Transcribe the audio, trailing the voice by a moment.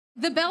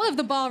the belle of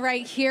the ball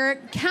right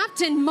here,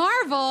 Captain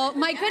Marvel.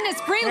 My goodness,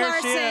 Brie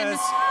Larson. She is.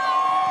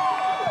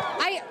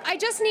 I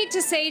just need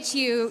to say to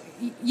you,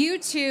 you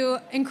two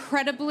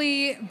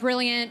incredibly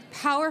brilliant,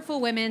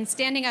 powerful women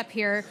standing up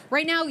here.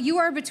 Right now, you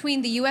are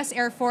between the U.S.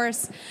 Air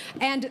Force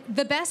and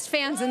the best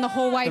fans in the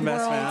whole wide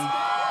world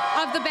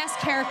of the best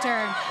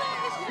character.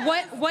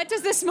 What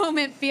does this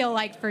moment feel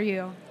like for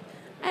you?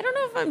 I don't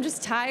know if I'm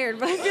just tired,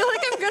 but I feel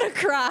like I'm gonna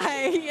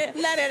cry.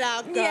 Let it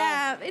out, girl.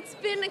 Yeah, it's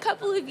been a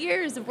couple of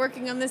years of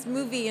working on this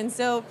movie, and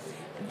so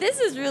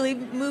this is really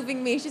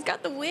moving me. She's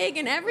got the wig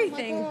and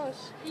everything. Oh my gosh.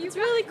 It's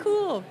really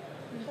cool.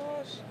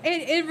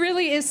 It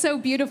really is so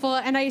beautiful,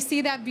 and I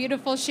see that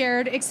beautiful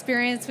shared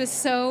experience with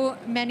so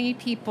many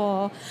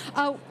people.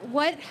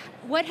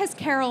 What has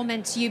Carol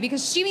meant to you?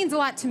 Because she means a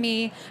lot to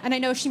me, and I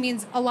know she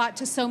means a lot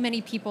to so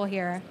many people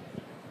here.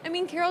 I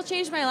mean, Carol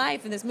changed my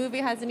life, and this movie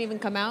hasn't even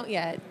come out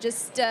yet.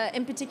 Just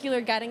in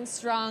particular, getting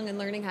strong and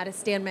learning how to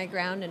stand my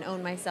ground and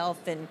own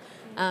myself and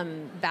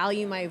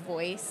value my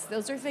voice.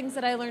 Those are things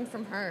that I learned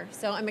from her.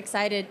 So I'm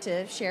excited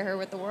to share her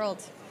with the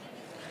world.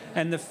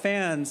 And the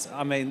fans,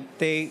 I mean,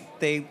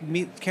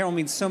 Carol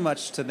means so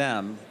much to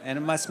them, and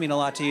it must mean a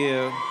lot to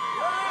you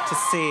to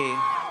see.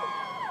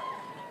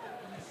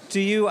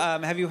 Do you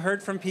have you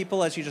heard from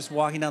people as you're just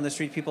walking down the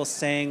street, people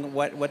saying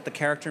what the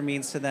character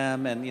means to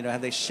them, and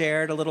have they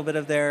shared a little bit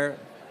of their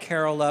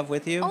Carol love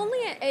with you? Only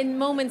in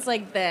moments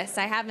like this.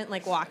 I haven't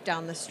walked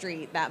down the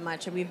street that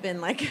much. We've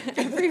been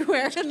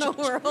everywhere in the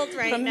world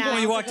right now. Well,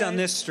 you walk down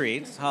this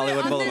street,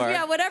 Hollywood Boulevard.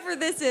 Yeah, whatever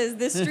this is,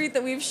 this street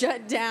that we've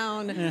shut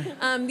down.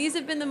 These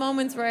have been the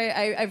moments where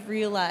I've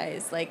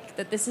realized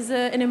that this is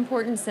an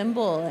important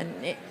symbol,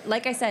 and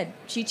like I said,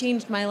 she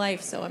changed my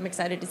life. So I'm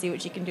excited to see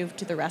what she can do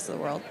to the rest of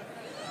the world.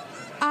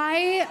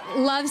 I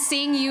love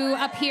seeing you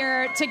up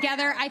here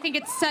together. I think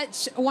it's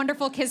such a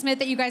wonderful kismet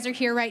that you guys are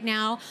here right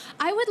now.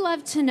 I would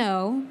love to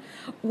know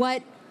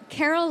what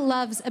Carol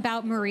loves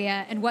about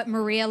Maria and what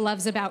Maria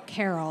loves about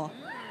Carol.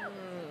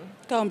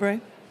 Go on, Brie.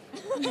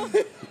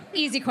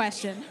 Easy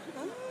question.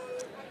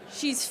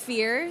 She's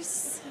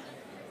fierce.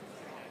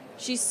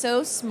 She's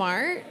so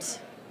smart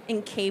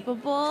and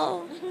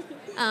capable,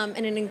 and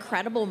an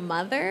incredible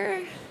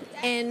mother.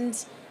 And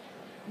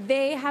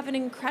they have an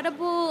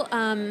incredible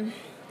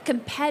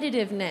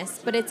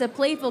competitiveness, but it's a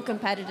playful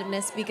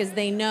competitiveness because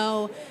they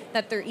know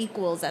that they're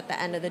equals at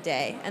the end of the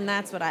day, and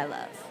that's what I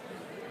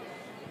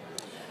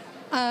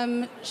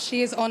love.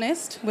 She is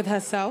honest with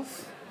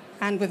herself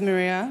and with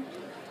Maria.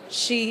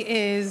 She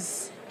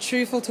is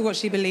truthful to what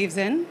she believes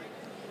in.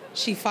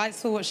 She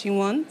fights for what she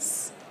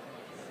wants.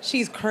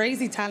 She's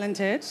crazy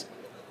talented,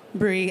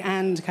 Brie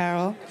and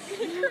Carol.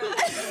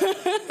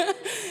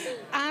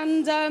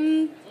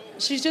 And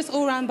she's just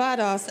all-round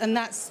badass, and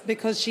that's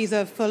because she's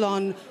a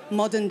full-on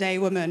modern-day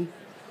woman.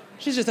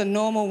 She's just a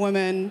normal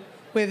woman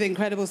with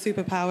incredible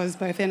superpowers,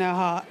 both in her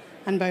heart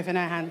and both in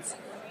her hands.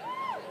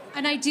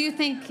 And I do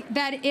think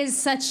that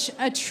is such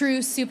a true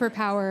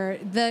superpower,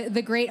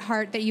 the great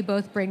heart that you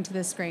both bring to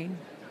the screen.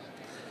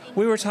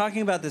 We were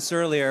talking about this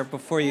earlier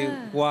before you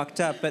walked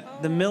up,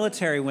 but the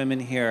military women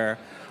here,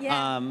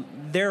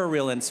 they're a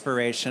real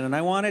inspiration. And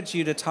I wanted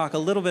you to talk a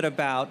little bit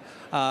about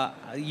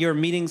your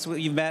meetings.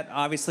 You've met,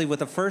 obviously, with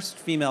the first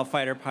female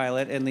fighter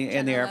pilot in the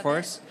Air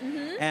Force.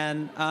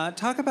 And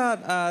talk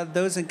about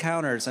those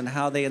encounters and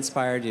how they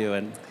inspired you.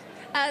 And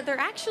they're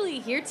actually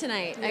here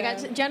tonight. I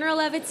got General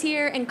Levitt's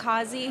here, and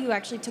Kazi, who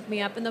actually took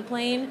me up in the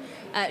plane.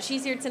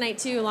 She's here tonight,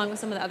 too, along with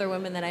some of the other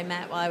women that I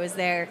met while I was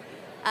there.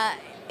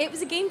 It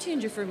was a game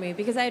changer for me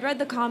because I had read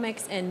the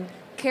comics, and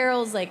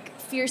Carol's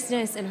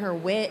fierceness and her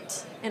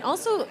wit, and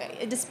also,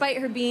 despite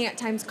her being at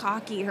times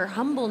cocky, her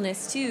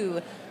humbleness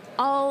too,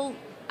 all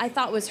I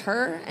thought was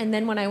her. And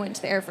then when I went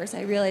to the Air Force,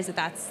 I realized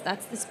that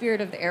that's the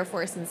spirit of the Air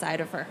Force inside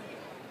of her.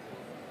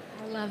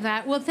 I love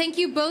that. Well, thank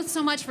you both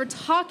so much for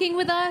talking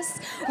with us.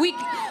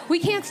 We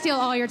can't steal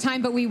all your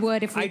time, but we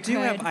would if we could.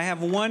 I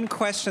have one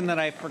question that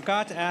I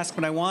forgot to ask,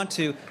 but I want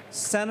to.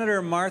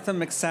 Senator Martha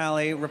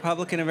McSally,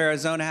 Republican of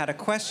Arizona, had a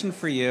question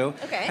for you.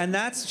 Okay. And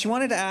she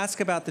wanted to ask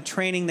about the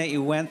training that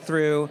you went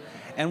through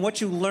and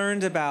what you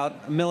learned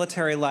about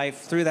military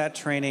life through that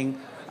training.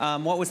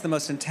 What was the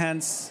most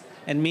intense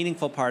and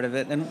meaningful part of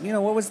it? And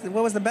what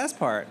was the best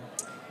part?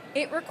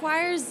 It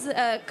requires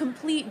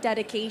complete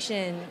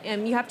dedication,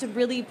 and you have to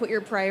really put your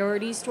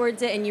priorities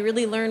towards it, and you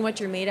really learn what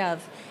you're made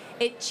of.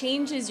 It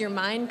changes your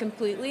mind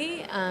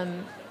completely.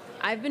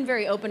 I've been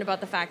very open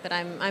about the fact that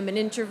I'm an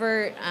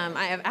introvert.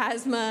 I have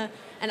asthma,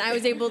 and I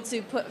was able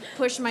to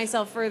push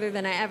myself further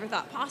than I ever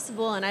thought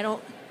possible. And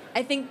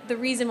I think the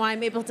reason why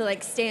I'm able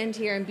to stand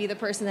here and be the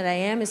person that I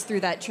am is through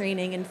that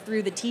training and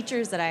through the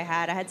teachers that I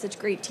had. I had such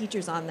great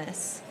teachers on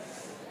this.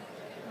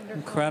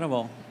 Wonderful.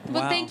 Incredible.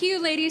 Well, thank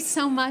you, ladies,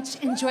 so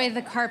much. Enjoy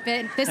the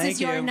carpet. This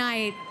is your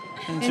night.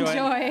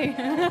 Enjoy.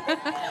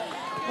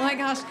 Oh my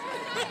gosh.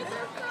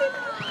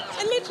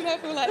 I literally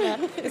feel like that.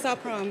 It's our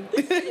prom.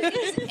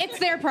 It's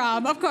their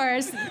prom, of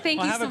course.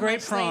 Thank you have so a great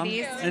much, prom.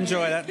 ladies.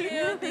 Enjoy that.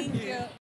 Thank you.